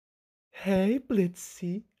Hey,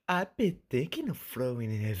 Blitzy, I've been thinking of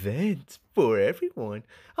throwing an event for everyone.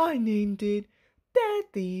 I named it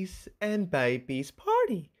Daddy's and Baby's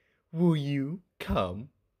Party. Will you come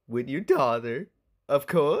with your daughter? Of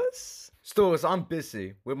course. Stores, I'm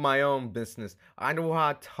busy with my own business. I don't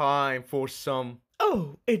have time for some.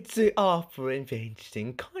 Oh, it's an offer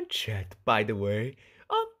inventing contract, by the way.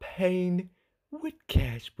 I'm paying with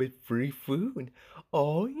cash with free food.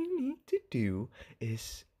 All you need to do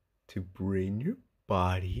is to bring your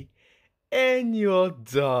body and your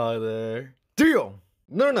daughter. Deal!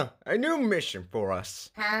 No, a new mission for us.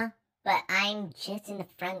 Huh? But I'm just in the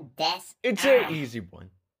front desk. It's an easy one.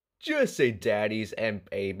 Just say Daddy's and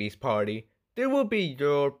Baby's Party. There will be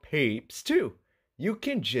your peeps too. You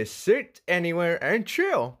can just sit anywhere and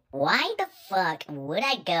chill. Why the fuck would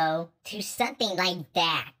I go to something like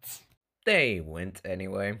that? They went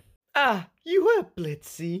anyway. Ah, you are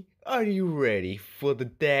Blitzy. Are you ready for the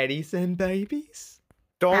daddies and babies?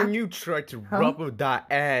 Don't you try to rubber that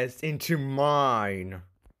ass into mine.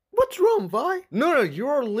 What's wrong, Vi? No,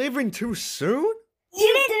 you're leaving too soon?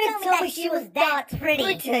 You didn't tell me she was that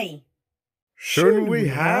pretty. Shouldn't we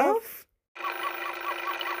have?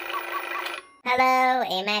 Hello,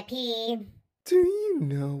 MIP. Do you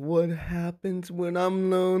know what happens when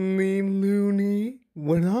I'm lonely, Looney?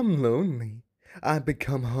 When I'm lonely, I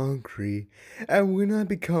become hungry. And when I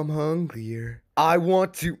become hungrier, I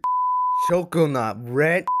want to chocolate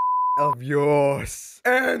red of yours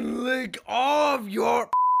and lick off your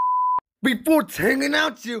before taking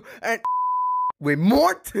out you and with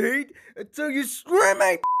more teeth until you scream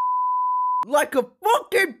like a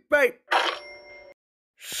fucking babe.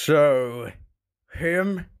 So,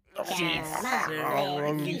 him?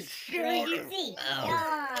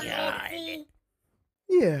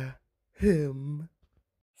 yeah, him.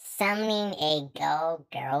 Summoning a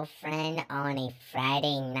girlfriend on a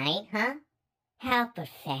Friday night, huh? How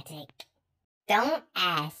pathetic. Don't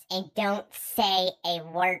ask and don't say a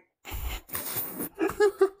word.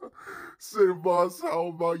 Say, boss, how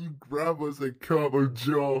about you grab us a cup of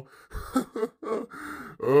Joe?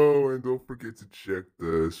 Oh, and don't forget to check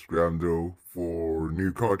the scramble for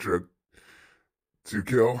new contract to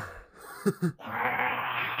kill.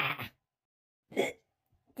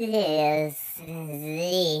 This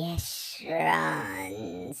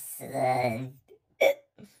restaurants.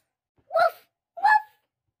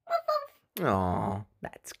 Aw,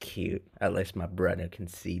 that's cute. At least my brother can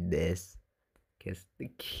see this. Cause the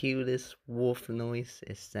cutest wolf noise,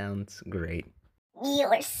 it sounds great.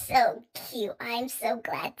 You're so cute. I'm so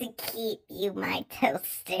glad to keep you, my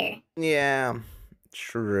toaster. Yeah,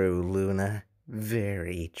 true, Luna.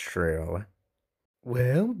 Very true.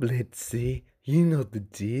 Well, Blitzy, you know the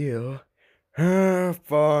deal.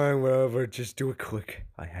 Fine, whatever, just do it quick.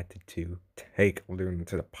 I had to take Luna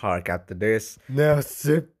to the park after this. Now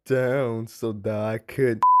sit down so that I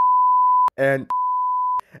could and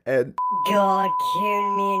God,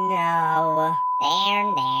 kill me now.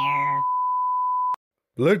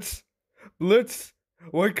 There. Blitz,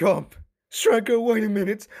 wake up. Striker, wait a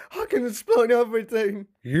minute. I can explain everything.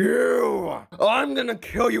 I'm gonna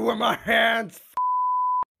kill you with my hands.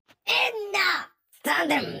 Enough!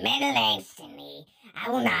 Fundamentalist to me. I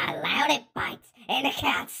will not allow the bites in the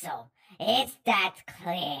castle. It's that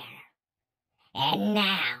clear. And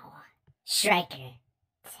now, Striker,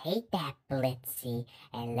 take that Blitzy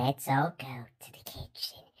and let's all go to the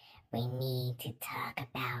kitchen. We need to talk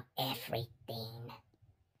about everything.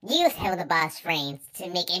 Use helluva boss frames to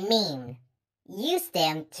make a meme. Use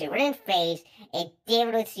them to rephrase a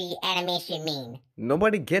DLC animation meme.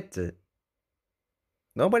 Nobody gets it.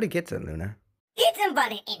 Nobody gets it, Luna. Get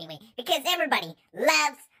somebody anyway, because everybody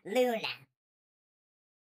loves Luna.